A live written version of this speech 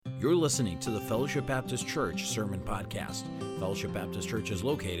You're listening to the Fellowship Baptist Church Sermon Podcast. Fellowship Baptist Church is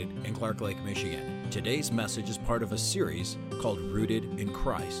located in Clark Lake, Michigan. Today's message is part of a series called Rooted in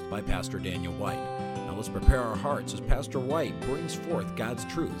Christ by Pastor Daniel White. Now let's prepare our hearts as Pastor White brings forth God's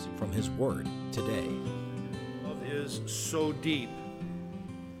truths from His Word today. Love is so deep.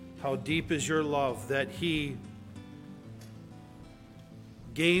 How deep is your love that He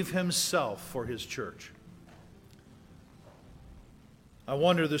gave Himself for His church. I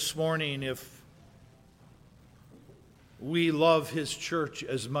wonder this morning if we love His church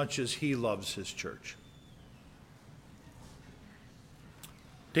as much as He loves His church.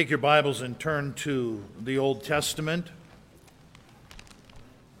 Take your Bibles and turn to the Old Testament,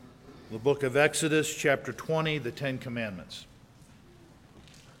 the book of Exodus, chapter 20, the Ten Commandments.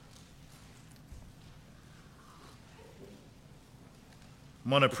 I'm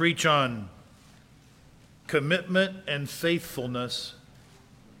going to preach on commitment and faithfulness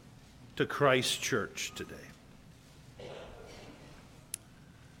to Christ's church today.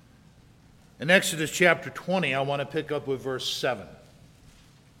 In Exodus chapter 20, I want to pick up with verse 7.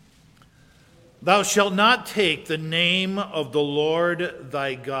 Thou shalt not take the name of the Lord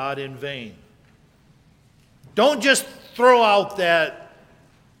thy God in vain. Don't just throw out that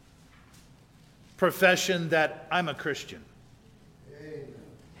profession that I'm a Christian.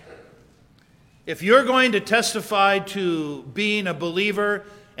 If you're going to testify to being a believer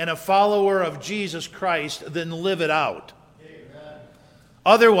and a follower of Jesus Christ, then live it out. Amen.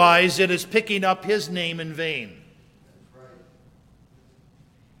 Otherwise, it is picking up His name in vain. Right.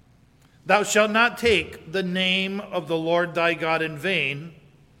 Thou shalt not take the name of the Lord thy God in vain,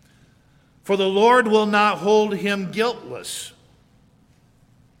 for the Lord will not hold him guiltless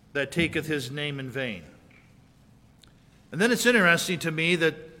that taketh His name in vain. And then it's interesting to me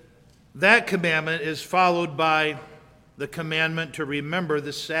that commandment is followed by the commandment to remember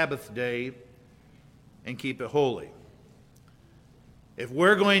the Sabbath day and keep it holy. If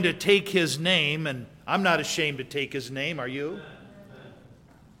we're going to take His name, and I'm not ashamed to take His name, are you?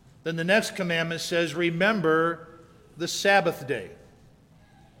 Then the next commandment says, remember the Sabbath day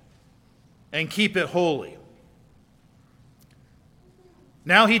and keep it holy.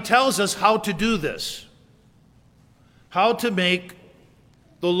 Now He tells us how to do this, how to make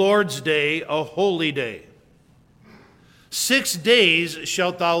the Lord's day a holy day. 6 days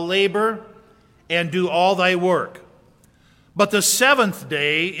shalt thou labor and do all thy work. But the seventh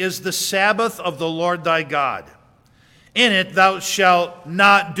day is the Sabbath of the Lord thy God. In it thou shalt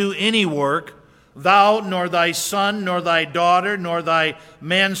not do any work, thou, nor thy son, nor thy daughter, nor thy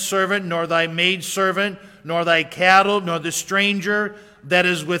manservant, nor thy maidservant, nor thy cattle, nor the stranger that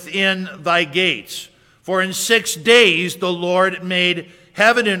is within thy gates. For in 6 days the Lord made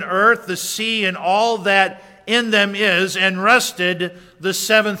heaven and earth, the sea, and all that in them is, and rested the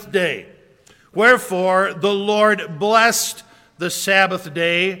seventh day. Wherefore the Lord blessed the Sabbath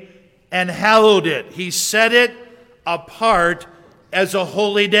day and hallowed it. He set it apart as a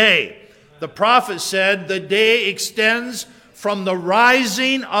holy day. The prophet said the day extends from the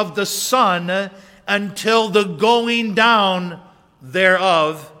rising of the sun until the going down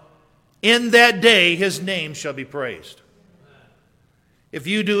thereof. In that day His name shall be praised. If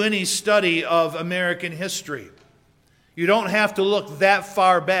you do any study of American history, you don't have to look that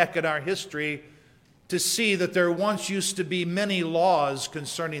far back at our history to see that there once used to be many laws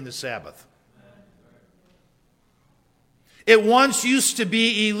concerning the Sabbath. It once used to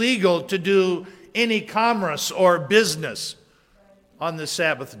be illegal to do any commerce or business on the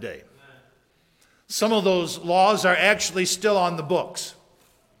Sabbath day. Some of those laws are actually still on the books.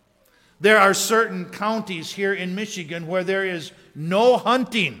 There are certain counties here in Michigan where there is no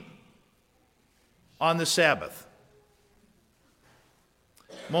hunting on the Sabbath.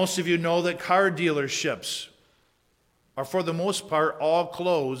 Most of you know that car dealerships are, for the most part, all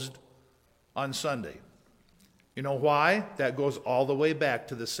closed on Sunday. You know why? That goes all the way back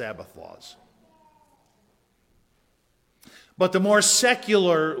to the Sabbath laws. But the more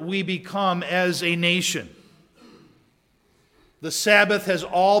secular we become as a nation, the Sabbath has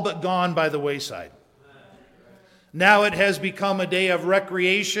all but gone by the wayside. Now it has become a day of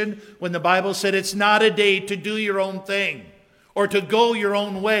recreation when the Bible said it's not a day to do your own thing or to go your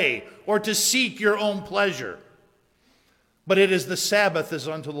own way or to seek your own pleasure. But it is the Sabbath is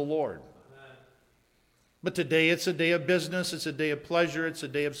unto the Lord. But today it's a day of business, it's a day of pleasure, it's a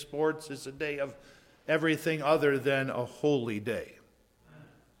day of sports, it's a day of everything other than a holy day.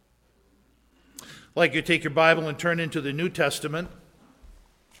 I'd like you to take your Bible and turn into the New Testament.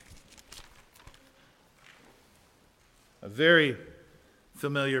 A very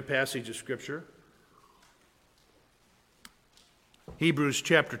familiar passage of Scripture. Hebrews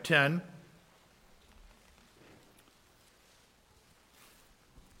chapter 10.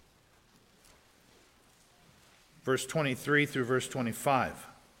 Verse 23 through verse 25.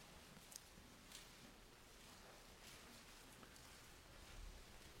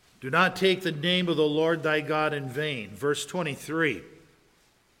 Do not take the name of the Lord thy God in vain. Verse 23.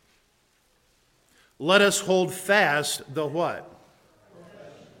 Let us hold fast the what?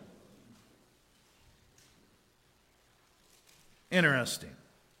 Interesting.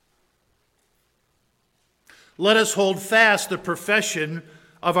 Let us hold fast the profession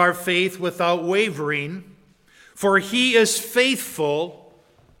of our faith without wavering, for he is faithful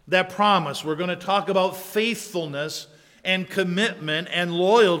that promise. We're going to talk about faithfulness and commitment and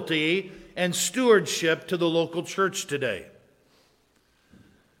loyalty and stewardship to the local church today.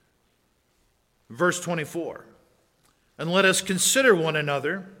 Verse 24. And let us consider one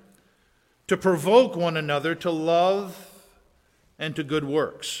another to provoke one another to love and to good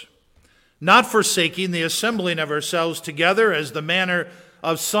works, not forsaking the assembling of ourselves together as the manner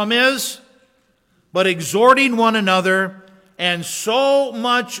of some is, but exhorting one another, and so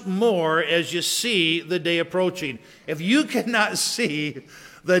much more as you see the day approaching. If you cannot see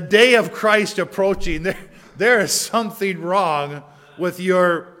the day of Christ approaching, there is something wrong with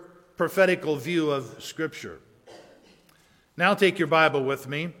your prophetical view of Scripture. Now take your Bible with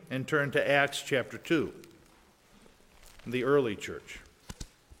me and turn to Acts chapter 2, the early church.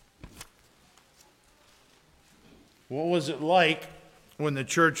 What was it like when the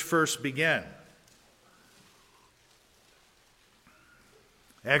church first began?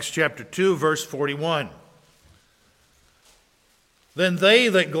 Acts chapter 2, verse 41. Then they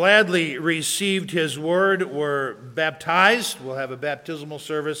that gladly received his word were baptized. We'll have a baptismal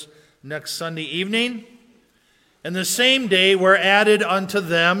service next Sunday evening. And the same day were added unto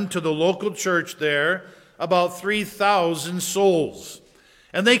them, to the local church there, about 3,000 souls.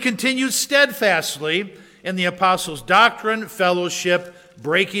 And they continued steadfastly in the apostles' doctrine, fellowship,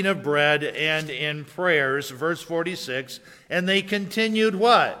 breaking of bread, and in prayers. Verse 46. And they continued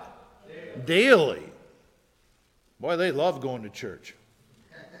what? Daily. Boy, they love going to church.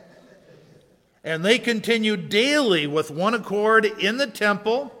 And they continued daily with one accord in the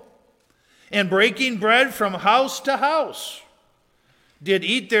temple, and breaking bread from house to house, did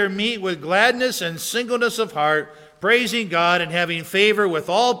eat their meat with gladness and singleness of heart, praising God and having favor with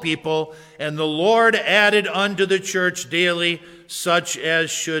all people. And the Lord added unto the church daily such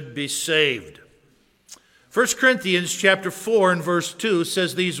as should be saved. 1 Corinthians chapter 4 and verse 2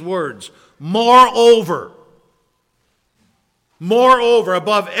 says these words, moreover,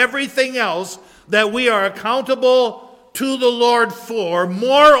 above everything else that we are accountable to the Lord for,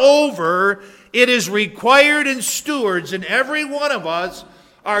 moreover, it is required in stewards, and every one of us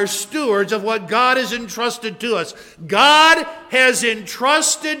are stewards of what God has entrusted to us. God has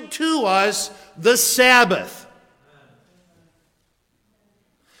entrusted to us the Sabbath.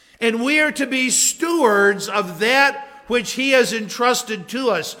 And we are to be stewards of that which he has entrusted to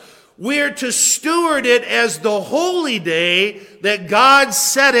us. We are to steward it as the holy day that God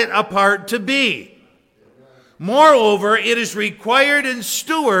set it apart to be. Moreover, it is required in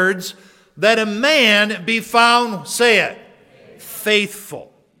stewards that a man be found, say it,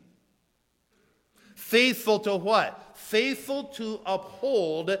 faithful. Faithful to what? Faithful to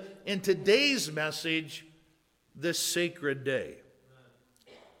uphold, in today's message, this sacred day.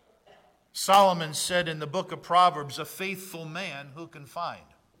 Solomon said in the book of Proverbs, a faithful man who can find?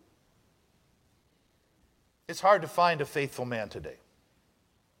 It's hard to find a faithful man today.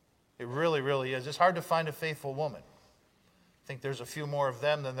 It really, really is. It's hard to find a faithful woman. I think there's a few more of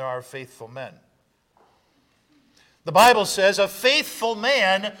them than there are faithful men. The Bible says, a faithful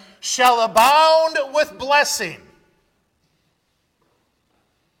man shall abound with blessing.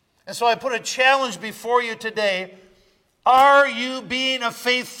 And so I put a challenge before you today. Are you being a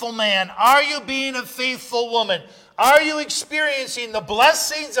faithful man? Are you being a faithful woman? Are you experiencing the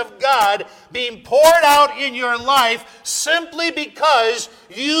blessings of God being poured out in your life simply because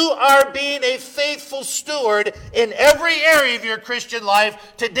you are being a faithful steward in every area of your Christian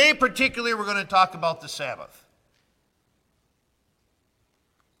life? Today particularly we're going to talk about the Sabbath.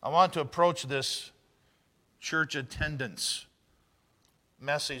 I want to approach this church attendance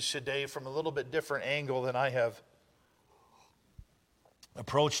message today from a little bit different angle than I have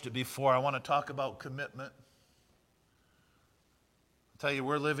approached it before. I want to talk about commitment. I tell you,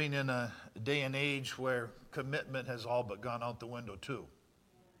 we're living in a day and age where commitment has all but gone out the window too.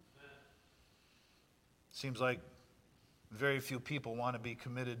 Seems like very few people want to be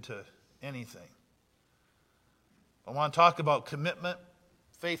committed to anything. I want to talk about commitment,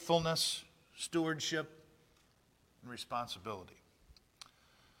 faithfulness, stewardship, and responsibility.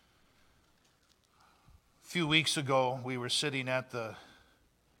 few weeks ago, we were sitting at the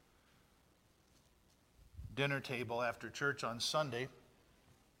dinner table after church on Sunday,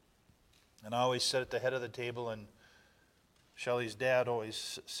 and I always sit at the head of the table, and Shelley's dad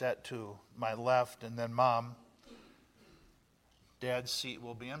always sat to my left, and then Mom. Dad's seat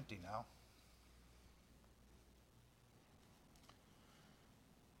will be empty now.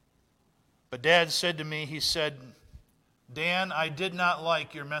 But Dad said to me, he said, Dan, I did not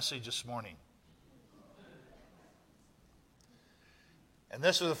like your message this morning. And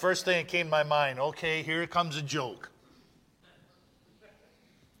this was the first thing that came to my mind. Okay, here comes a joke.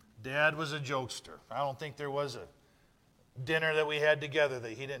 Dad was a jokester. I don't think there was a dinner that we had together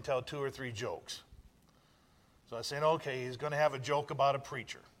that he didn't tell 2 or 3 jokes. So I said, okay, he's going to have a joke about a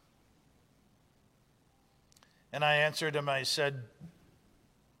preacher. And I answered him, I said,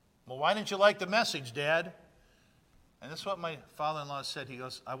 well, why didn't you like the message, Dad? And this is what my father-in-law said. He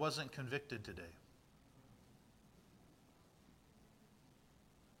goes, I wasn't convicted today.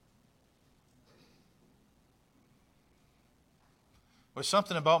 There's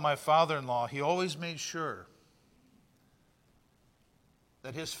something about my father-in-law. He always made sure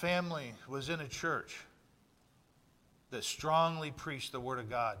that his family was in a church that strongly preached the Word of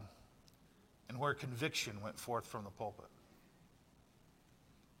God and where conviction went forth from the pulpit.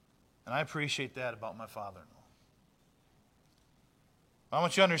 And I appreciate that about my father-in-law. I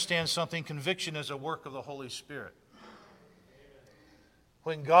want you to understand something. Conviction is a work of the Holy Spirit.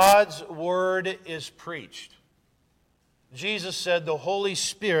 When God's Word is preached, Jesus said the Holy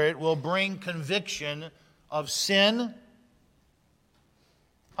Spirit will bring conviction of sin.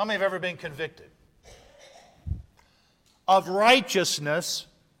 How many have ever been convicted? Of righteousness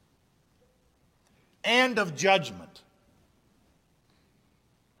and of judgment.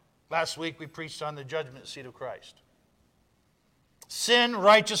 Last week we preached on the judgment seat of Christ. Sin,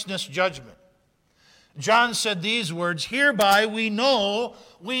 righteousness, judgment. John said these words, hereby we know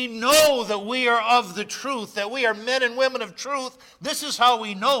that we are of the truth, that we are men and women of truth. This is how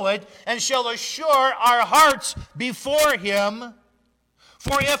we know it, and shall assure our hearts before Him.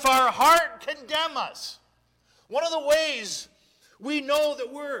 For if our heart condemn us, one of the ways we know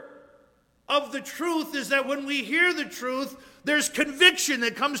that we're of the truth is that when we hear the truth, there's conviction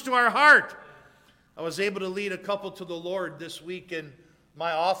that comes to our heart. I was able to lead a couple to the Lord this week in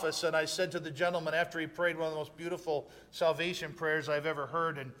my office, and I said to the gentleman after he prayed one of the most beautiful salvation prayers I've ever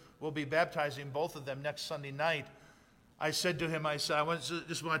heard, and we'll be baptizing both of them next Sunday night, I said to him, I just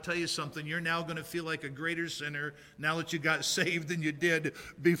want to tell you something. You're now going to feel like a greater sinner now that you got saved than you did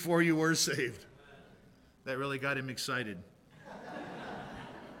before you were saved. That really got him excited.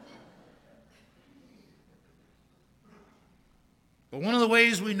 But one of the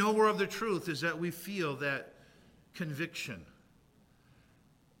ways we know we're of the truth is that we feel that conviction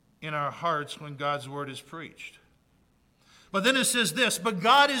in our hearts when God's word is preached. But then it says this, but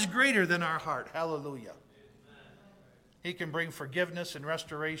God is greater than our heart. Hallelujah. He can bring forgiveness and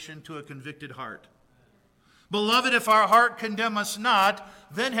restoration to a convicted heart. Beloved, if our heart condemn us not,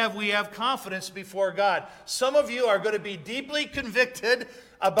 then we have confidence before God. Some of you are going to be deeply convicted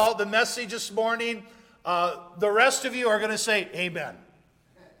about the message this morning. The rest of you are going to say, amen.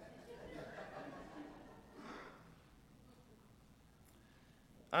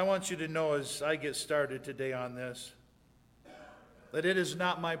 I want you to know as I get started today on this, that it is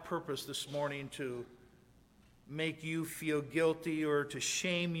not my purpose this morning to make you feel guilty or to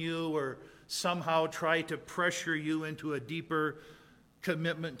shame you or somehow try to pressure you into a deeper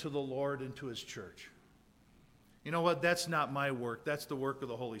commitment to the Lord and to His church. You know what? That's not my work. That's the work of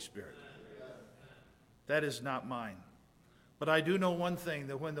the Holy Spirit. That is not mine. But I do know one thing,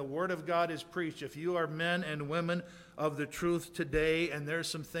 that when the Word of God is preached, if you are men and women of the truth today, and there's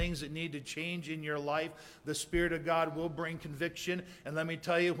some things that need to change in your life, the Spirit of God will bring conviction. And let me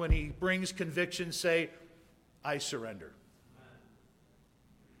tell you, when He brings conviction, say, I surrender.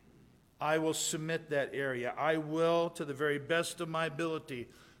 I will submit that area. I will, to the very best of my ability,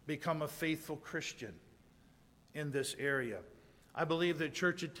 become a faithful Christian in this area. I believe that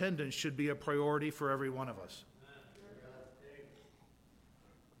church attendance should be a priority for every one of us.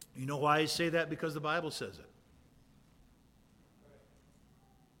 You know why I say that? Because the Bible says it.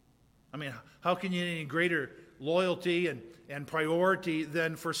 I mean, how can you have any greater loyalty and priority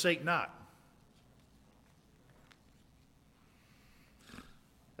than forsake not?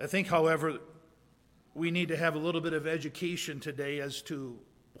 I think, however, we need to have a little bit of education today as to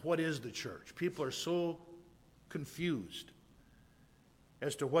what is the church. People are so confused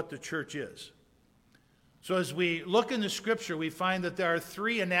as to what the church is. So as we look in the Scripture, we find that there are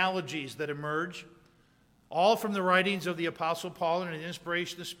 3 analogies that emerge all from the writings of the Apostle Paul and an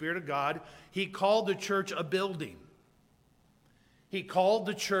inspiration of the Spirit of God. He called the church a building. He called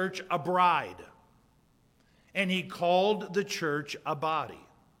the church a bride. And he called the church a body.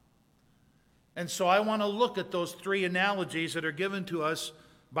 And so I want to look at those three analogies that are given to us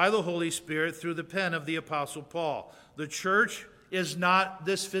by the Holy Spirit through the pen of the Apostle Paul. The church is not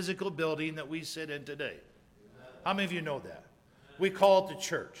this physical building that we sit in today. How many of you know that? We call it the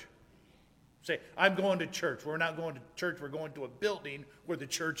church. Say, I'm going to church. We're not going to church. We're going to a building where the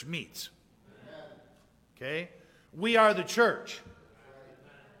church meets. Okay? We are the church.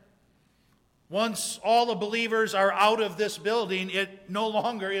 Once all the believers are out of this building, it no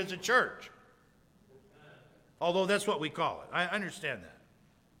longer is a church. Although that's what we call it. I understand that.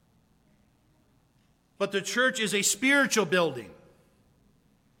 But the church is a spiritual building.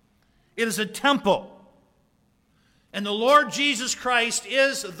 It is a temple. And the Lord Jesus Christ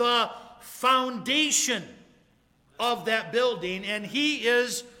is the foundation of that building, and he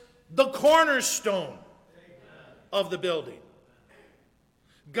is the cornerstone of the building.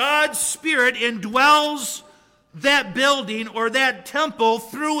 God's Spirit indwells that building or that temple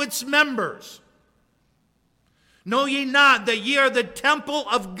through its members. Know ye not that ye are the temple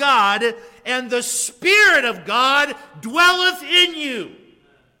of God, and the Spirit of God dwelleth in you?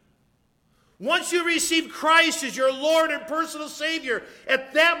 Once you receive Christ as your Lord and personal Savior,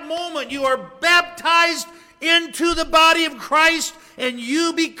 at that moment you are baptized into the body of Christ, and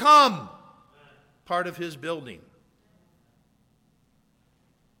you become part of his building.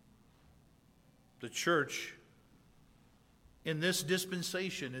 The church in this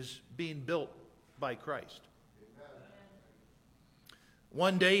dispensation is being built by Christ.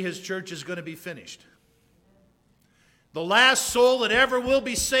 One day his church is going to be finished. The last soul that ever will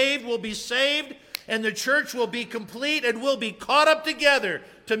be saved, and the church will be complete and will be caught up together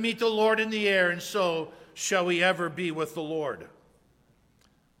to meet the Lord in the air, and so shall we ever be with the Lord.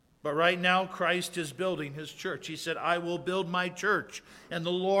 But right now, Christ is building his church. He said, I will build my church. And the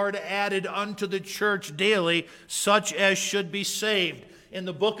Lord added unto the church daily such as should be saved. In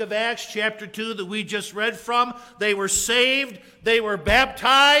the book of Acts, chapter 2, that we just read from, they were saved, they were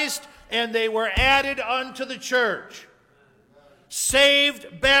baptized, and they were added unto the church.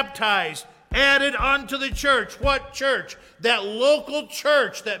 Saved, baptized, added unto the church. What church? That local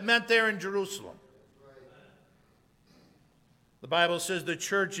church that met there in Jerusalem. The Bible says the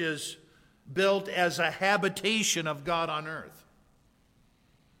church is built as a habitation of God on earth.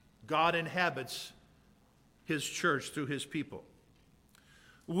 God inhabits his church through his people.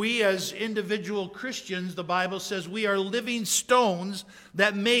 We as individual Christians, the Bible says, we are living stones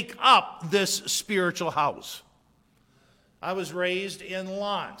that make up this spiritual house. I was raised in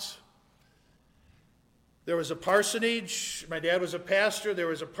Lawrence. There was a parsonage. My dad was a pastor. There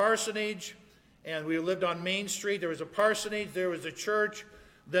was a parsonage. And we lived on Main Street. There was a parsonage. There was a church.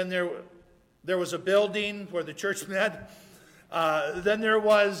 Then there was a building where the church met. Then there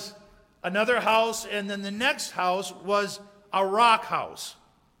was another house. And then the next house was a rock house.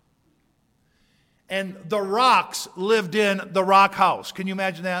 And the Rocks lived in the rock house. Can you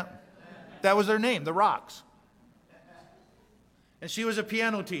imagine that? That was their name, the Rocks. And she was a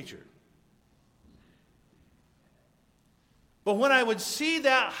piano teacher. But when I would see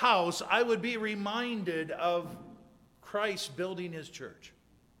that house, I would be reminded of Christ building his church.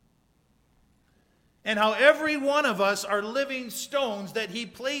 And how every one of us are living stones that he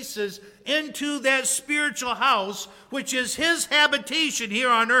places into that spiritual house, which is his habitation here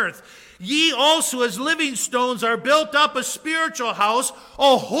on earth. Ye also as living stones are built up a spiritual house,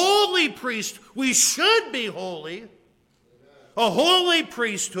 a holy priest. We should be holy. A holy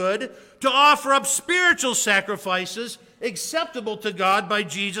priesthood to offer up spiritual sacrifices acceptable to God by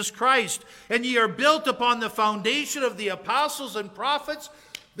Jesus Christ. And ye are built upon the foundation of the apostles and prophets.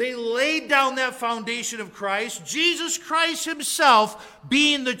 They laid down that foundation of Christ, Jesus Christ himself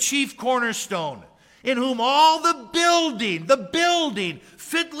being the chief cornerstone, in whom all the building,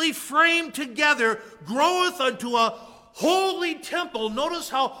 fitly framed together, groweth unto a holy temple. Notice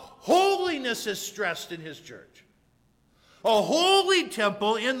how holiness is stressed in his church. A holy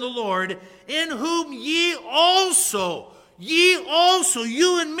temple in the Lord, in whom ye also,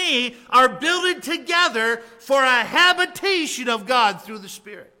 you and me, are builded together for a habitation of God through the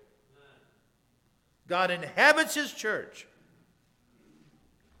Spirit. God inhabits his church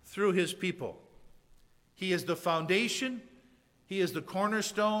through his people. He is the foundation, he is the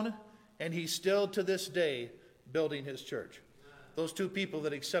cornerstone, and he's still to this day building his church. Those two people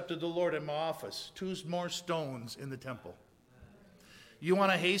that accepted the Lord in my office, 2 more stones in the temple. You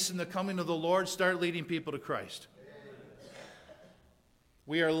want to hasten the coming of the Lord? Start leading people to Christ.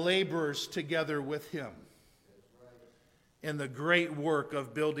 We are laborers together with him. in the great work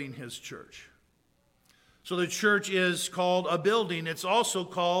of building his church. So the church is called a building. It's also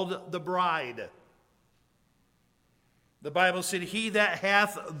called the bride. The Bible said, he that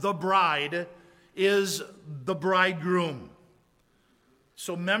hath the bride is the bridegroom.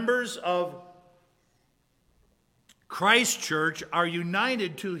 So members of Christ Church are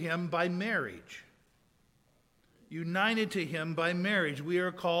united to him by marriage. United to him by marriage. We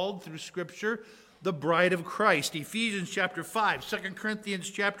are called through Scripture the bride of Christ. Ephesians chapter 5, 2 Corinthians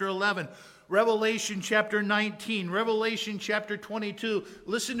chapter 11, Revelation chapter 19, Revelation chapter 22.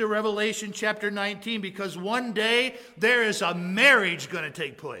 Listen to Revelation chapter 19, because one day there is a marriage going to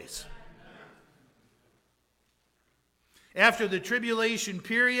take place. After the tribulation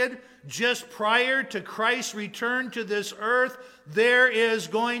period, just prior to Christ's return to this earth, there is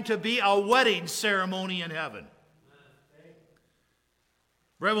going to be a wedding ceremony in heaven.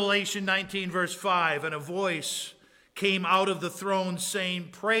 Revelation 19 verse 5, and a voice came out of the throne saying,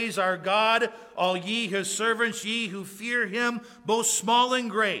 Praise our God, all ye his servants, ye who fear him, both small and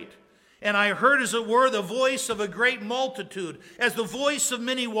great. And I heard, as it were, the voice of a great multitude, as the voice of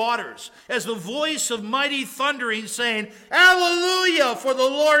many waters, as the voice of mighty thundering, saying, Hallelujah, for the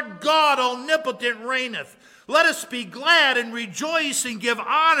Lord God omnipotent reigneth. Let us be glad and rejoice and give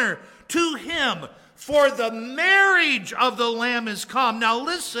honor to him, for the marriage of the Lamb is come. Now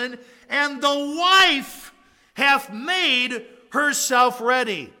listen, and the wife hath made herself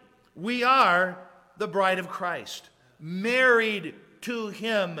ready. We are the bride of Christ, married to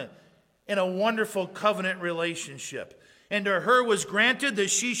him in a wonderful covenant relationship. And to her was granted that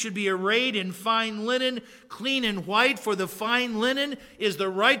she should be arrayed in fine linen, clean and white, for the fine linen is the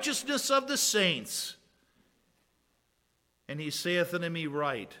righteousness of the saints. And he saith unto me,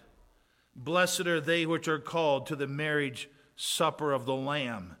 Right, blessed are they which are called to the marriage supper of the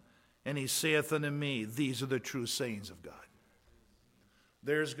Lamb. And he saith unto me, These are the true sayings of God.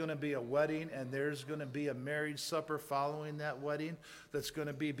 There's going to be a wedding, and there's going to be a marriage supper following that wedding that's going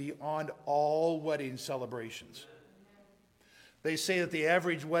to be beyond all wedding celebrations. They say that the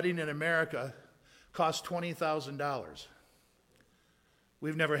average wedding in America costs $20,000.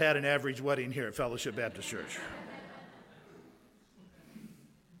 We've never had an average wedding here at Fellowship Baptist Church.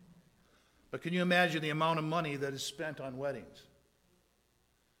 But can you imagine the amount of money that is spent on weddings?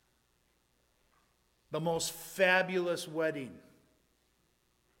 The most fabulous wedding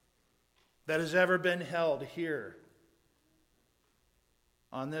that has ever been held here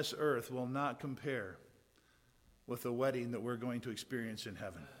on this earth will not compare with the wedding that we're going to experience in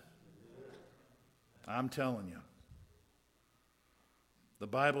heaven. I'm telling you. The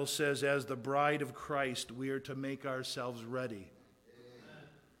Bible says, as the bride of Christ, we are to make ourselves ready.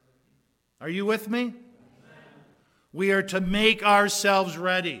 Are you with me? We are to make ourselves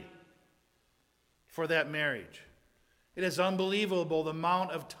ready for that marriage. It is unbelievable the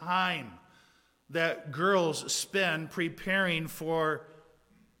amount of time that girls spend preparing for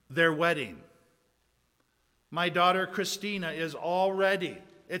their wedding. My daughter Christina is already,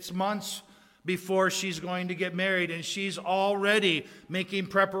 it's months before she's going to get married, and she's already making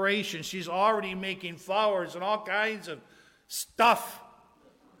preparations. She's already making flowers and all kinds of stuff.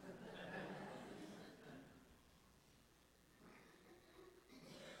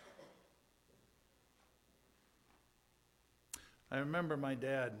 I remember my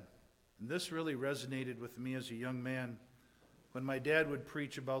dad, and this really resonated with me as a young man, when my dad would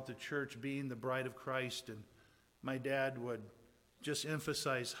preach about the church being the bride of Christ, and my dad would just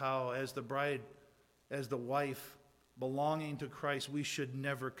emphasize how, as the bride, as the wife belonging to Christ, we should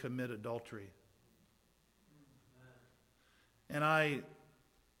never commit adultery. And I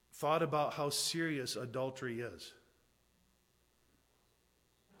thought about how serious adultery is.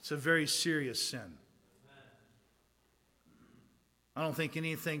 It's a very serious sin. I don't think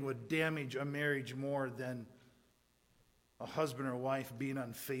anything would damage a marriage more than a husband or wife being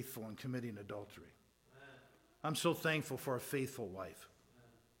unfaithful and committing adultery. I'm so thankful for a faithful wife.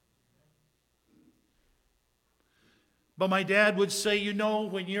 But my dad would say, you know,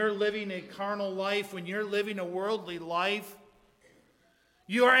 when you're living a carnal life, when you're living a worldly life,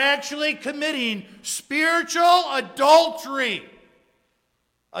 you are actually committing spiritual adultery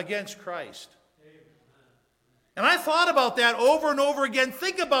against Christ. And I thought about that over and over again.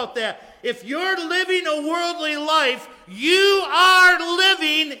 Think about that. If you're living a worldly life, you are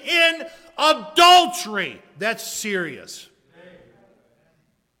living in adultery. That's serious.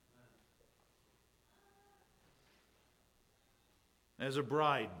 As a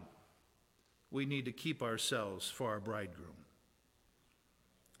bride, we need to keep ourselves for our bridegroom.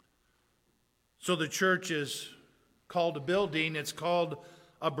 So the church is called a building, it's called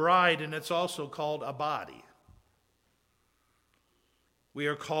a bride, and it's also called a body. We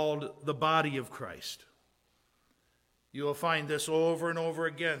are called the body of Christ. You will find this over and over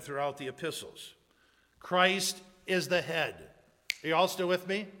again throughout the epistles. Christ is the head. Are you all still with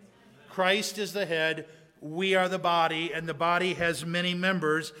me? Christ is the head. We are the body, and the body has many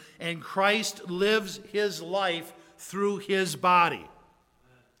members, and Christ lives his life through his body,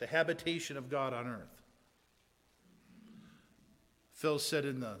 the habitation of God on earth. Phil said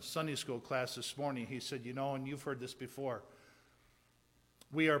in the Sunday school class this morning, he said, and you've heard this before,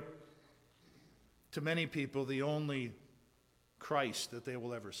 we are, to many people, the only Christ that they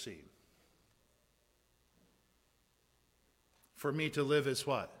will ever see. For me to live is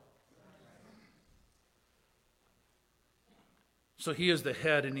what? So he is the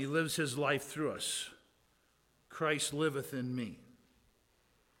head, and he lives his life through us. Christ liveth in me.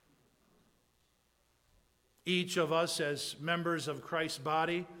 Each of us, as members of Christ's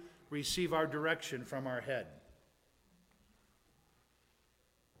body, receive our direction from our head.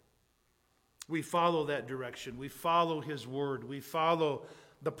 We follow that direction. We follow his word. We follow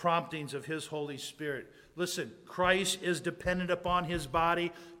the promptings of his Holy Spirit. Listen, Christ is dependent upon his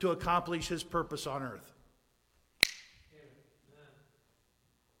body to accomplish his purpose on earth.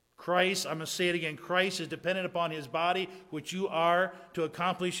 Christ, I'm going to say it again, Christ is dependent upon his body, which you are, to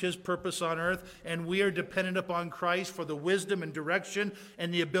accomplish his purpose on earth, and we are dependent upon Christ for the wisdom and direction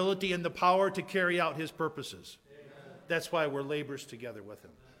and the ability and the power to carry out his purposes. Amen. That's why we're laborers together with him.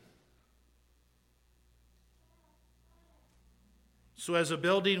 So as a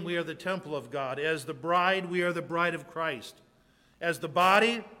building, we are the temple of God. As the bride, we are the bride of Christ. As the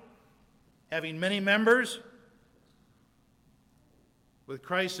body, having many members, with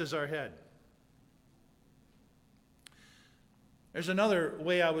Christ as our head. There's another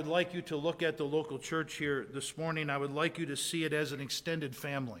way I would like you to look at the local church here this morning. I would like you to see it as an extended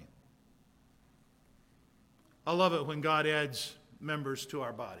family. I love it when God adds members to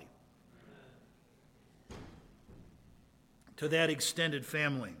our body. To that extended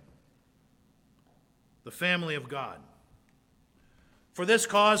family. The family of God. For this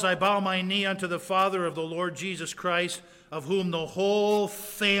cause I bow my knee unto the Father of the Lord Jesus Christ, of whom the whole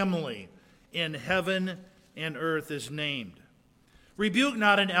family in heaven and earth is named. Rebuke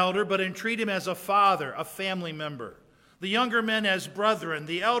not an elder, but entreat him as a father, a family member. The younger men as brethren,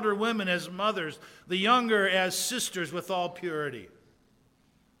 the elder women as mothers, the younger as sisters with all purity.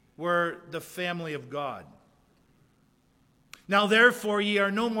 We're the family of God. Now therefore ye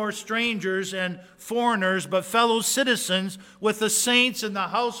are no more strangers and foreigners, but fellow citizens with the saints in the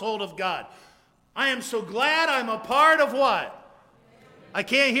household of God. I am so glad I'm a part of what? I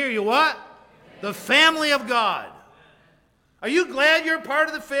can't hear you. What? The family of God. Are you glad you're part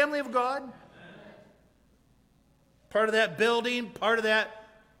of the family of God? Part of that building, part of that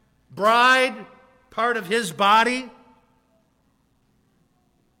bride, part of his body?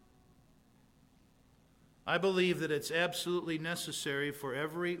 I believe that it's absolutely necessary for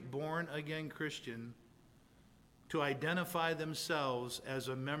every born-again Christian to identify themselves as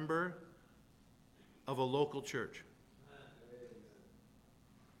a member of a local church.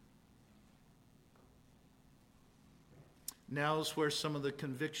 Now's where some of the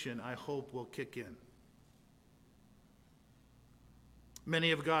conviction, I hope, will kick in.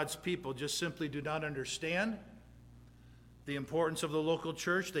 Many of God's people just simply do not understand the importance of the local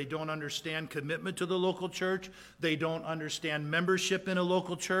church. They don't understand commitment to the local church. They don't understand membership in a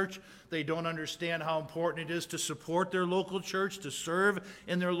local church. They don't understand how important it is to support their local church, to serve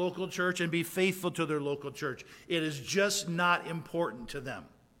in their local church, and be faithful to their local church. It is just not important to them.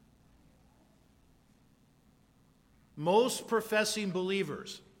 Most professing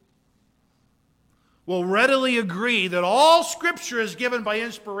believers will readily agree that all Scripture is given by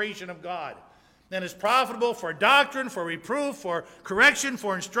inspiration of God and is profitable for doctrine, for reproof, for correction,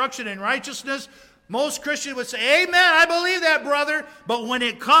 for instruction in righteousness. Most Christians would say, amen, I believe that, brother. But when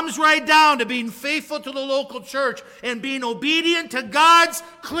it comes right down to being faithful to the local church and being obedient to God's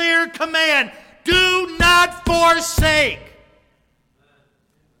clear command, do not forsake,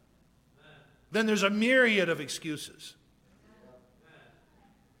 then there's a myriad of excuses.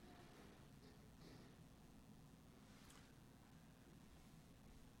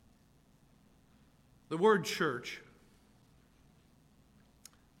 The word church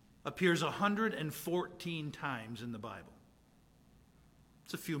appears 114 times in the Bible.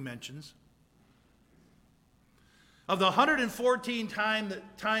 It's a few mentions. Of the 114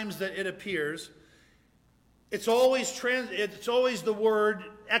 times that it appears, it's always the word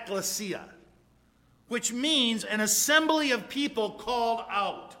ecclesia, which means an assembly of people called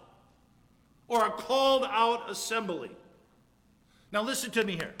out, or a called out assembly. Now listen to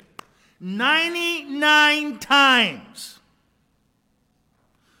me here. 99 times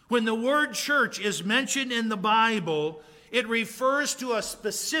When the word church is mentioned in the Bible, it refers to a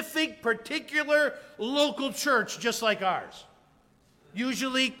specific, particular local church just like ours,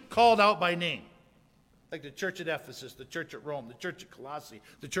 usually called out by name, like the church at Ephesus, the church at Rome, the church at Colossae,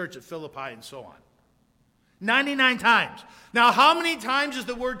 the church at Philippi, and so on. 99 times. Now, how many times is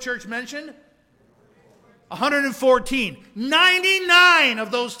the word church mentioned? 114. 99 of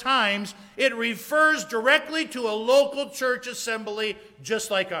those times, it refers directly to a local church assembly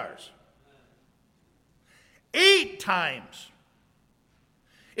just like ours. 8 times,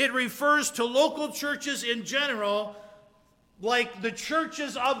 it refers to local churches in general, like the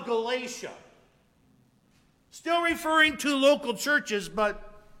churches of Galatia. Still referring to local churches,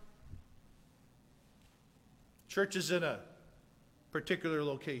 but churches in a particular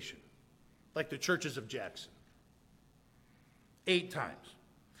location, like the churches of Jackson. 8 times.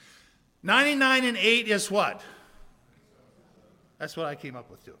 99 and 8 is what? That's what I came up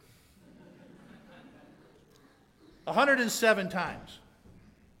with too. 107 times.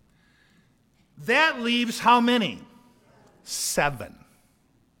 That leaves how many? 7.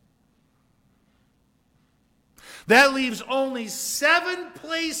 That leaves only 7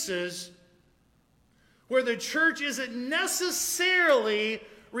 places where the church isn't necessarily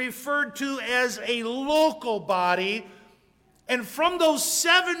referred to as a local body. And from those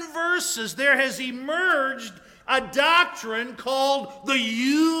 7 verses, there has emerged a doctrine called the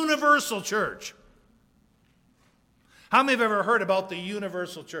universal church. How many have ever heard about the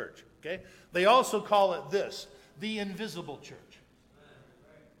universal church? Okay? They also call it this, the invisible church.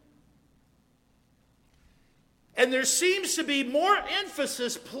 And there seems to be more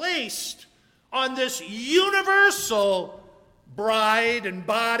emphasis placed on this universal bride and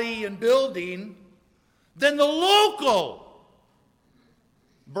body and building than the local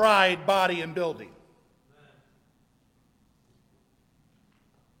bride, body, and building.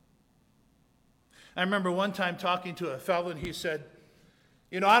 I remember one time talking to a fellow, and he said,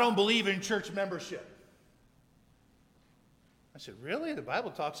 I don't believe in church membership. I said, really? The Bible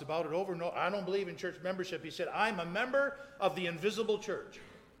talks about it over and over. I don't believe in church membership. He said, I'm a member of the invisible church.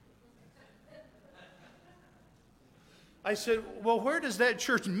 I said, well, where does that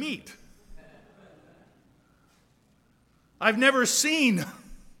church meet? I've never seen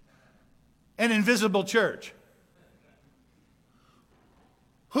an invisible church.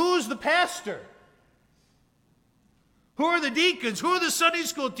 Who's the pastor? Who are the deacons? Who are the Sunday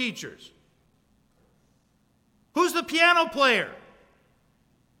school teachers? Who's the piano player?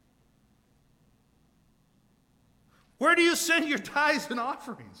 Where do you send your tithes and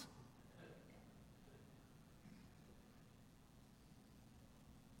offerings?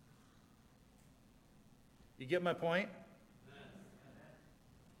 You get my point?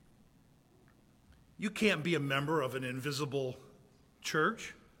 You can't be a member of an invisible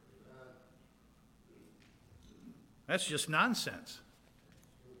church. That's just nonsense.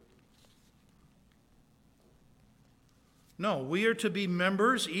 No, we are to be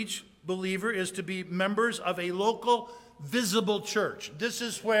members, each believer is to be members of a local, visible church. This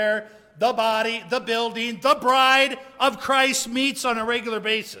is where the body, the building, the bride of Christ meets on a regular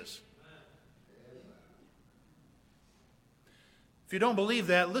basis. If you don't believe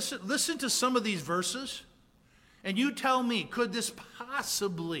that, listen to some of these verses, and you tell me, could this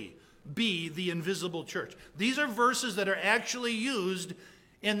possibly be the invisible church? These are verses that are actually used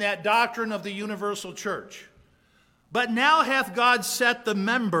in that doctrine of the universal church. But now hath God set the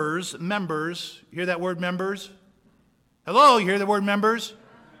members, you hear that word members? Hello, you hear the word members?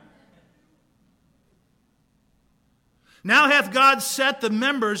 Now hath God set the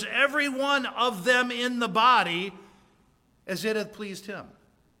members, every one of them in the body, as it hath pleased him.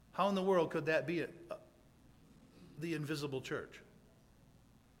 How in the world could that be the invisible church?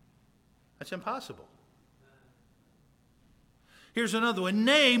 That's impossible. Here's another one.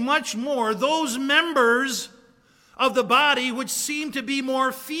 Nay, much more, those members of the body which seem to be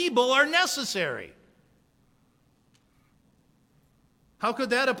more feeble are necessary. How could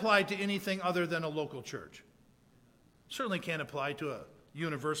that apply to anything other than a local church? Certainly can't apply to a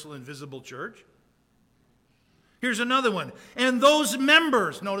universal invisible church. Here's another one. And those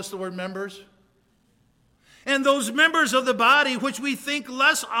members, notice the word members. And those members of the body which we think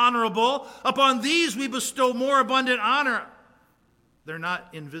less honorable, upon these we bestow more abundant honor. They're not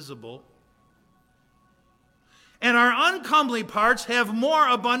invisible. And our uncomely parts have more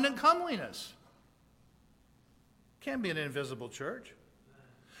abundant comeliness. Can't be an invisible church.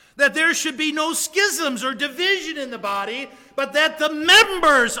 That there should be no schisms or division in the body, but that the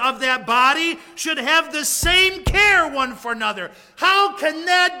members of that body should have the same care one for another. How can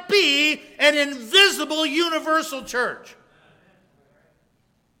that be an invisible universal church?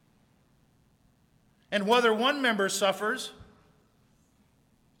 And whether one member suffers,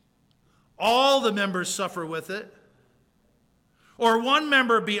 all the members suffer with it, or one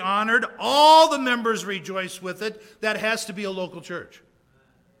member be honored, all the members rejoice with it, that has to be a local church.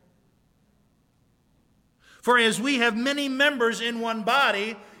 For as we have many members in one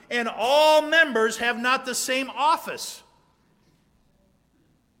body, and all members have not the same office.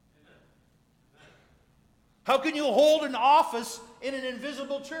 How can you hold an office in an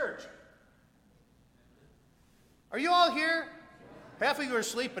invisible church? Are you all here? Half of you are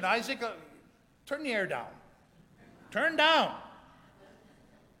asleep, Isaac, turn the air down. Turn down.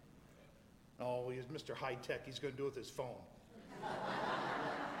 Oh, he's Mr. High Tech. He's going to do it with his phone.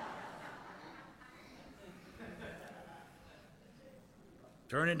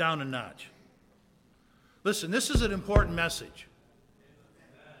 Turn it down a notch. Listen, this is an important message.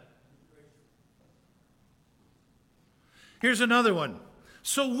 Here's another one.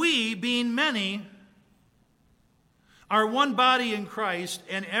 So we, being many, are one body in Christ,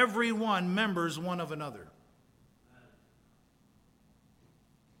 and every one members one of another.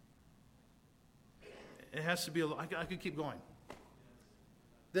 It has to be, I could keep going.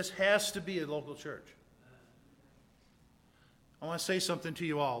 This has to be a local church. I want to say something to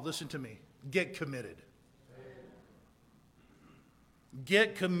you all. Listen to me. Get committed.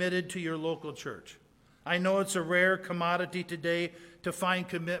 Get committed to your local church. I know it's a rare commodity today to find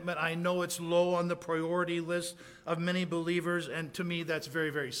commitment. I know it's low on the priority list of many believers, and to me, that's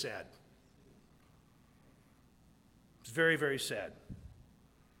very, very sad. It's very, very sad.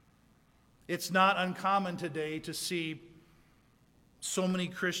 It's not uncommon today to see so many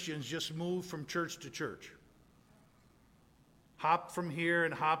Christians just move from church to church. Hop from here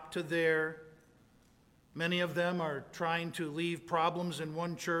and hop to there. Many of them are trying to leave problems in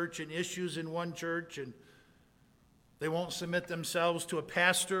one church and issues in one church, and they won't submit themselves to a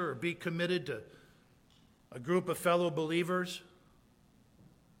pastor or be committed to a group of fellow believers.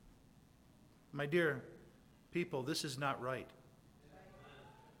 My dear people, this is not right.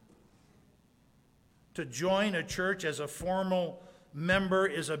 To join a church as a formal member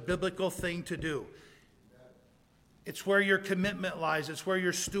is a biblical thing to do. It's where your commitment lies. It's where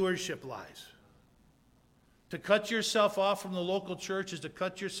your stewardship lies. To cut yourself off from the local church is to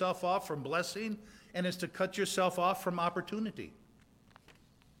cut yourself off from blessing, and is to cut yourself off from opportunity.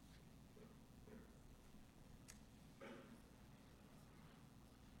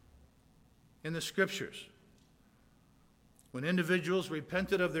 In the Scriptures, when individuals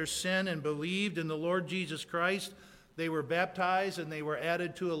repented of their sin and believed in the Lord Jesus Christ, they were baptized and they were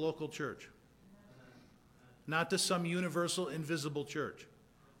added to a local church, not to some universal, invisible church.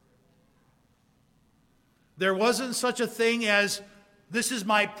 There wasn't such a thing as, this is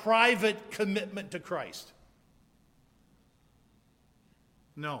my private commitment to Christ.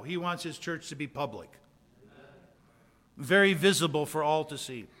 No, he wants his church to be public. Very visible for all to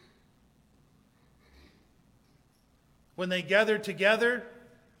see. When they gathered together,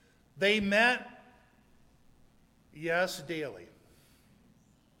 they met, yes, daily.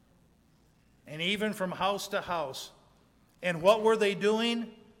 And even from house to house. And what were they doing?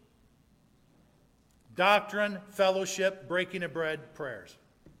 Doctrine, fellowship, breaking of bread, prayers.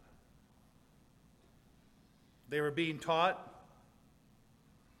 They were being taught.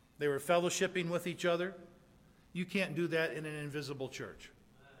 They were fellowshipping with each other. You can't do that in an invisible church.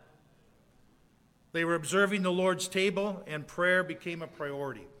 They were observing the Lord's table, and prayer became a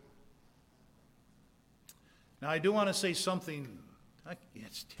priority. Now, I do want to say something.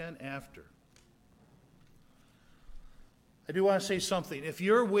 It's 10 after. I do want to say something. If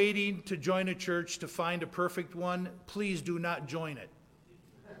you're waiting to join a church to find a perfect one, please do not join it.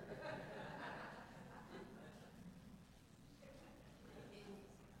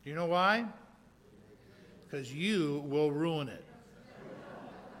 Do you know why? Because you will ruin it.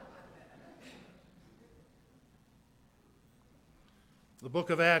 The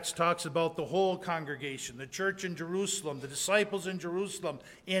book of Acts talks about the whole congregation, the church in Jerusalem, the disciples in Jerusalem,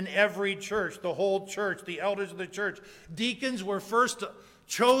 in every church, the whole church, the elders of the church. Deacons were first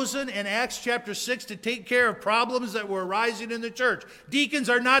chosen in Acts chapter 6 to take care of problems that were arising in the church. Deacons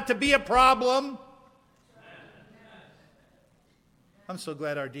are not to be a problem. I'm so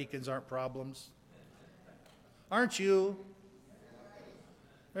glad our deacons aren't problems. Aren't you?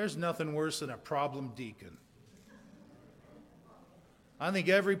 There's nothing worse than a problem deacon. I think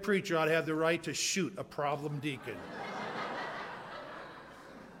every preacher ought to have the right to shoot a problem deacon.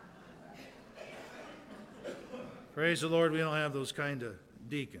 Praise the Lord, we don't have those kind of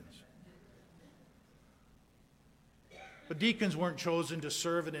deacons. But deacons weren't chosen to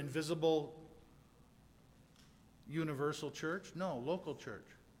serve an invisible, universal church. No, local church.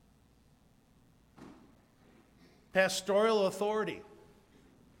 Pastoral authority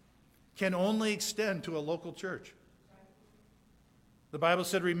can only extend to a local church. The Bible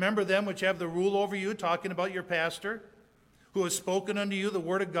said, remember them which have the rule over you, talking about your pastor, who has spoken unto you the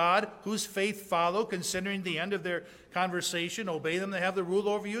word of God, whose faith follow, considering the end of their conversation. Obey them that have the rule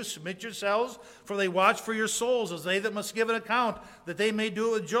over you. Submit yourselves, for they watch for your souls, as they that must give an account, that they may do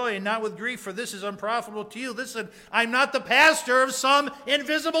it with joy and not with grief, for this is unprofitable to you. Listen, I'm not the pastor of some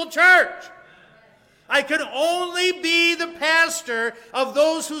invisible church. I can only be the pastor of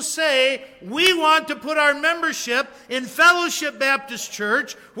those who say, we want to put our membership in Fellowship Baptist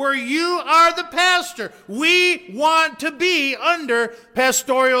Church where you are the pastor. We want to be under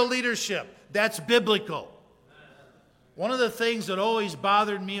pastoral leadership. That's biblical. One of the things that always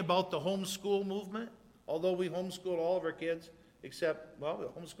bothered me about the homeschool movement, although we homeschooled all of our kids, except, well, we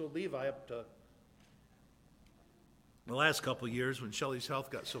homeschooled Levi up to the last couple of years when Shelley's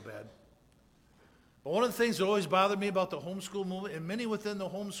health got so bad. But one of the things that always bothered me about the homeschool movement, and many within the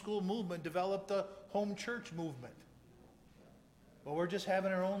homeschool movement developed the home church movement. Well, we're just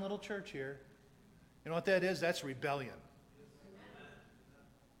having our own little church here. You know what that is? That's rebellion.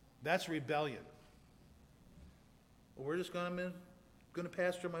 That's rebellion. Well, we're just going to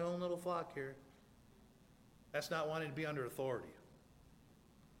pastor my own little flock here. That's not wanting to be under authority.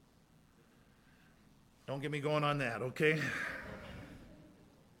 Don't get me going on that, okay?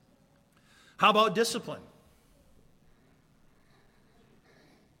 How about discipline?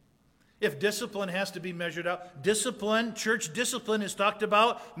 If discipline has to be measured out, discipline, church discipline is talked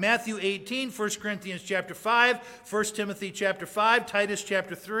about Matthew 18, 1 Corinthians chapter 5, 1 Timothy chapter 5, Titus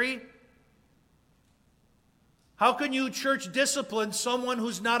chapter 3. How can you church discipline someone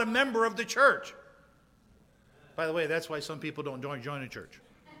who's not a member of the church? By the way, that's why some people don't join a church.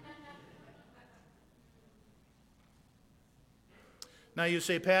 Now you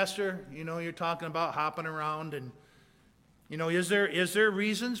say, Pastor, you're talking about hopping around and, is there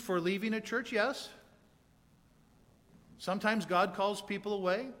reasons for leaving a church? Yes. Sometimes God calls people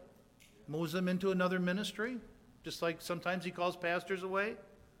away, moves them into another ministry, just like sometimes he calls pastors away.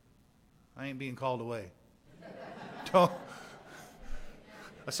 I ain't being called away. I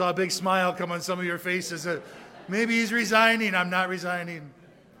saw a big smile come on some of your faces. Maybe he's resigning. I'm not resigning.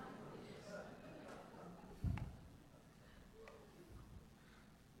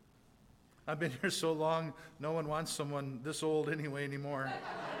 I've been here so long, no one wants someone this old anymore.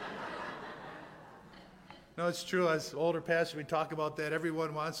 No, it's true. As older pastors, we talk about that.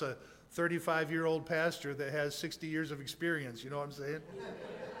 Everyone wants a 35-year-old pastor that has 60 years of experience. You know what I'm saying?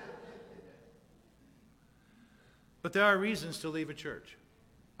 But there are reasons to leave a church.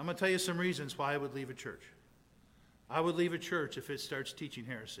 I'm going to tell you some reasons why I would leave a church. I would leave a church if it starts teaching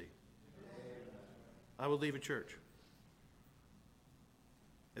heresy. I would leave a church.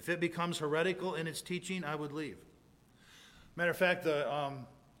 If it becomes heretical in its teaching, I would leave. Matter of fact, the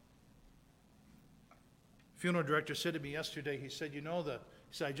funeral director said to me yesterday, he said,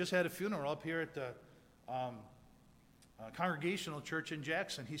 I just had a funeral up here at the Congregational Church in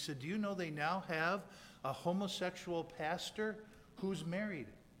Jackson. He said, do you know they now have a homosexual pastor who's married?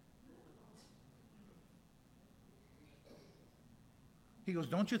 He goes,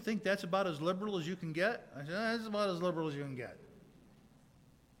 don't you think that's about as liberal as you can get? I said, that's about as liberal as you can get.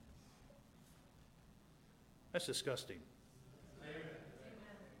 That's disgusting.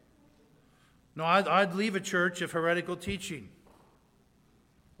 No, I'd leave a church if heretical teaching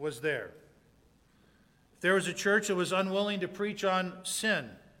was there. If there was a church that was unwilling to preach on sin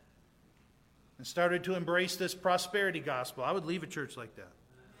and started to embrace this prosperity gospel, I would leave a church like that.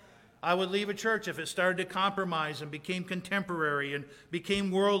 I would leave a church if it started to compromise and became contemporary and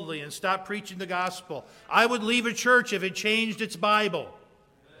became worldly and stopped preaching the gospel. I would leave a church if it changed its Bible.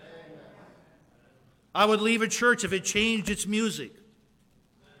 I would leave a church if it changed its music.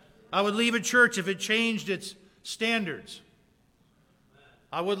 I would leave a church if it changed its standards.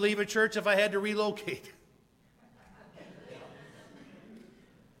 I would leave a church if I had to relocate.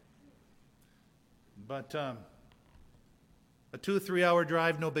 But a 2-3 hour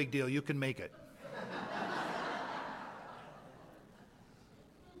drive, no big deal. You can make it.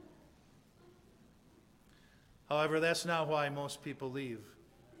 However, that's not why most people leave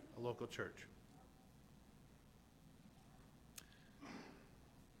a local church.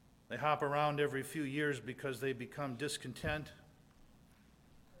 They hop around every few years because they become discontent,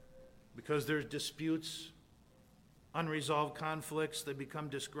 because there's disputes, unresolved conflicts, they become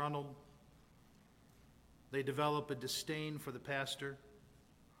disgruntled. They develop a disdain for the pastor.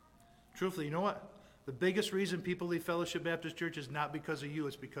 Truthfully, you know what? The biggest reason people leave Fellowship Baptist Church is not because of you,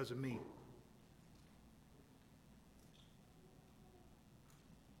 it's because of me.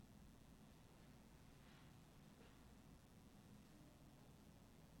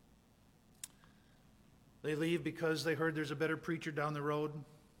 They leave because they heard there's a better preacher down the road.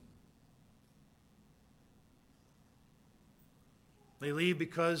 They leave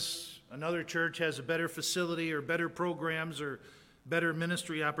because another church has a better facility or better programs or better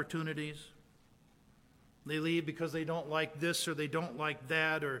ministry opportunities. They leave because they don't like this or they don't like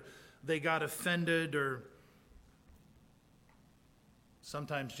that, or they got offended, or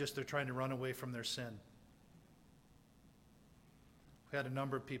sometimes just they're trying to run away from their sin. We had a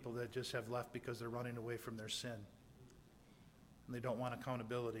number of people that just have left because they're running away from their sin. And they don't want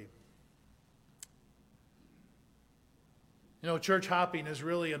accountability. You know, church hopping is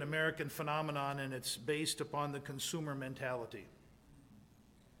really an American phenomenon, and it's based upon the consumer mentality.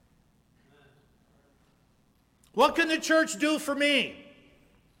 What can the church do for me?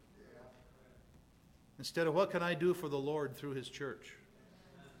 Instead of what can I do for the Lord through His church?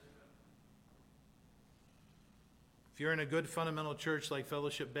 If you're in a good fundamental church like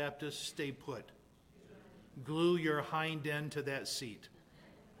Fellowship Baptist, stay put. Glue your hind end to that seat.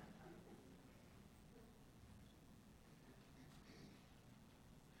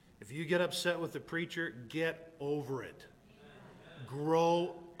 If you get upset with the preacher, get over it.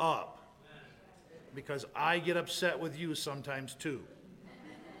 Grow up. Because I get upset with you sometimes too.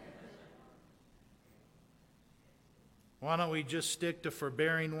 Why don't we just stick to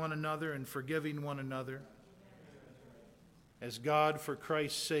forbearing one another and forgiving one another, as God, for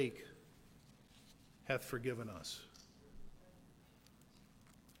Christ's sake, hath forgiven us.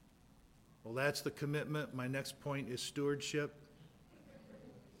 Well, that's the commitment. My next point is stewardship.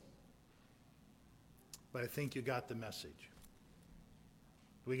 But I think you got the message.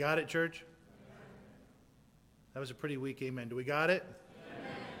 We got it, church? That was a pretty weak amen. Do we got it?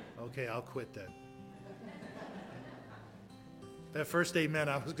 Amen. Okay, I'll quit then. That first amen,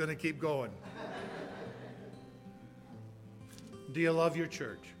 I was going to keep going. Do you love your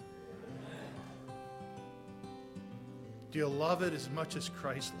church? Do you love it as much as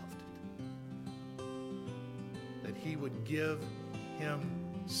Christ loved it? That He would give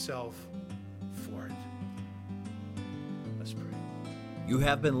Himself for it. Let's pray. You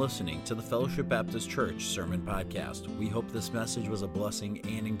have been listening to the Fellowship Baptist Church Sermon Podcast. We hope this message was a blessing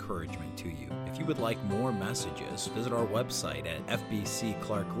and encouragement to you. If you would like more messages, visit our website at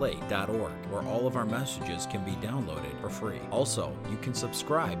fbcclarklake.org, where all of our messages can be downloaded for free. Also, you can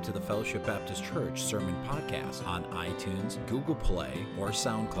subscribe to the Fellowship Baptist Church Sermon Podcast on iTunes, Google Play, or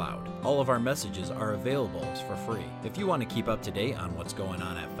SoundCloud. All of our messages are available for free. If you want to keep up to date on what's going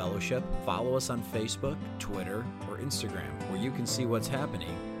on at Fellowship, follow us on Facebook, Twitter, or Instagram, where you can see what's happening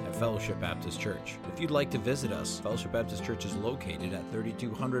at Fellowship Baptist Church. If you'd like to visit us, Fellowship Baptist Church is located at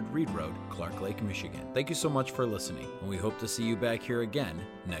 3200 Reed Road, Clark Lake, Michigan. Thank you so much for listening, and we hope to see you back here again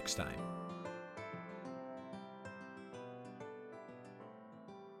next time.